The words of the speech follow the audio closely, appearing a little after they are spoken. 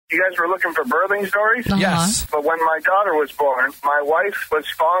You guys were looking for birthing stories? Yes. But when my daughter was born, my wife was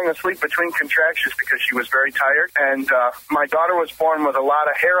falling asleep between contractions because she was very tired. And my daughter was born with a lot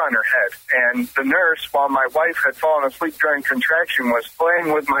of hair on her head. And the nurse, while my wife had fallen asleep during contraction, was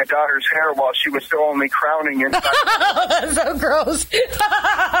playing with my daughter's hair while she was still only crowning inside. That's so gross.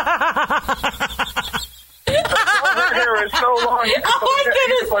 Her hair is so long.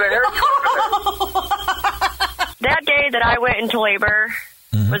 That day that I went into labor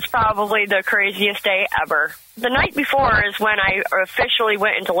was probably the craziest day ever. The night before is when I officially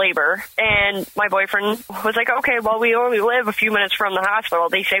went into labor, and my boyfriend was like, okay, well, we only live a few minutes from the hospital.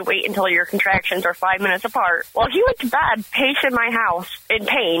 They say wait until your contractions are 5 minutes apart. Well, he went to bed, pacing my house in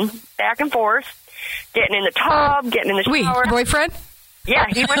pain, back and forth, getting in the tub, getting in the shower. Wait, your boyfriend? Yeah,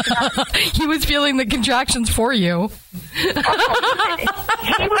 he went to bed. He was feeling the contractions for you. He went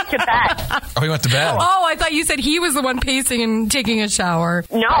to bed. Oh, he went to bed. Oh, I thought you said he was the one pacing and taking a shower.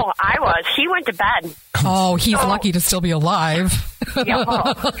 No, I was. He went to bed. Oh, he's lucky to still be alive. Yeah,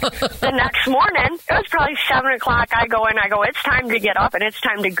 well, the next morning, it was probably 7 o'clock. I go, it's time to get up and it's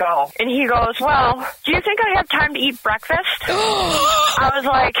time to go. And he goes, well, do you think I have time to eat breakfast? I was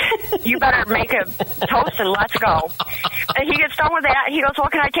like, you better make a toast and let's go. And he gets done with that. He goes, well,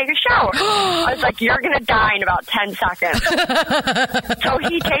 can I take a shower? I was like, you're going to die in about 10 seconds. So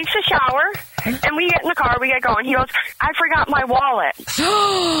he takes a shower, and we get in the car, we get going. He goes, I forgot my wallet.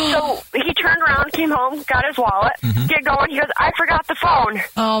 So he turned around, came home, got his wallet, get going. He goes, I forgot the phone.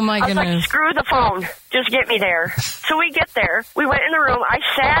 Oh, my goodness. I was like, screw the phone. Just get me there. So we get there. We went in the room. I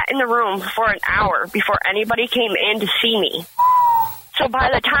sat in the room for an hour before anybody came in to see me. So by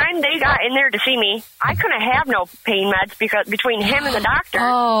the time they got in there to see me, I couldn't have no pain meds because between him and the doctor.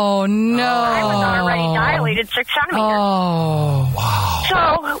 Oh, no. I was already dilated 6 centimeters. Oh, wow.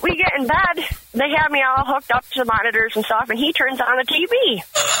 So we get in bed. They have me all hooked up to monitors and stuff, and he turns on the TV.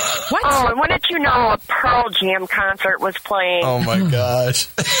 What? Oh, and when did you know a Pearl Jam concert was playing? Oh, my gosh.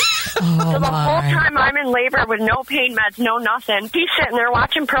 So the whole time I'm in labor with no pain meds, no nothing, he's sitting there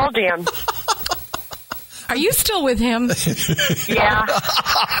watching Pearl Jam. Are you still with him? Yeah.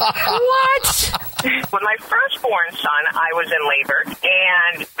 What? With my firstborn son, I was in labor,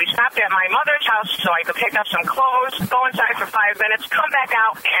 and we stopped at my mother's house so I could pick up some clothes, go inside for 5 minutes, come back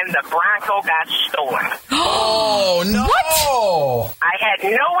out, and the Bronco got stolen. Oh, no. What? I had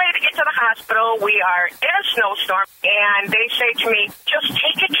no way to get to the hospital. We are in a snowstorm, and they say to me, just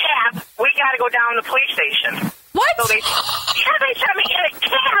take a cab. We got to go down to the police station. What? So they sent me in a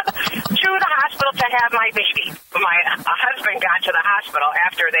cab to the hospital to have my baby. My husband got to the hospital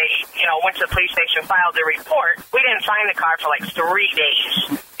after they, went to the police station, filed the report. We didn't find the car for like 3 days.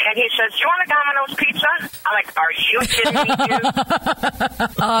 And he says, do you want a Domino's pizza? I'm like, are you kidding me,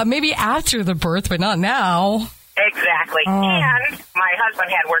 dude? Maybe after the birth, but not now. Exactly. Oh. And my husband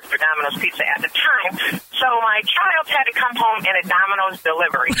had worked for Domino's Pizza at the time, so my child had to come home in a Domino's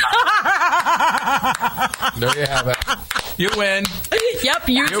delivery car. There you have it. You win. Yep,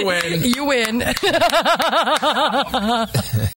 you win. You win.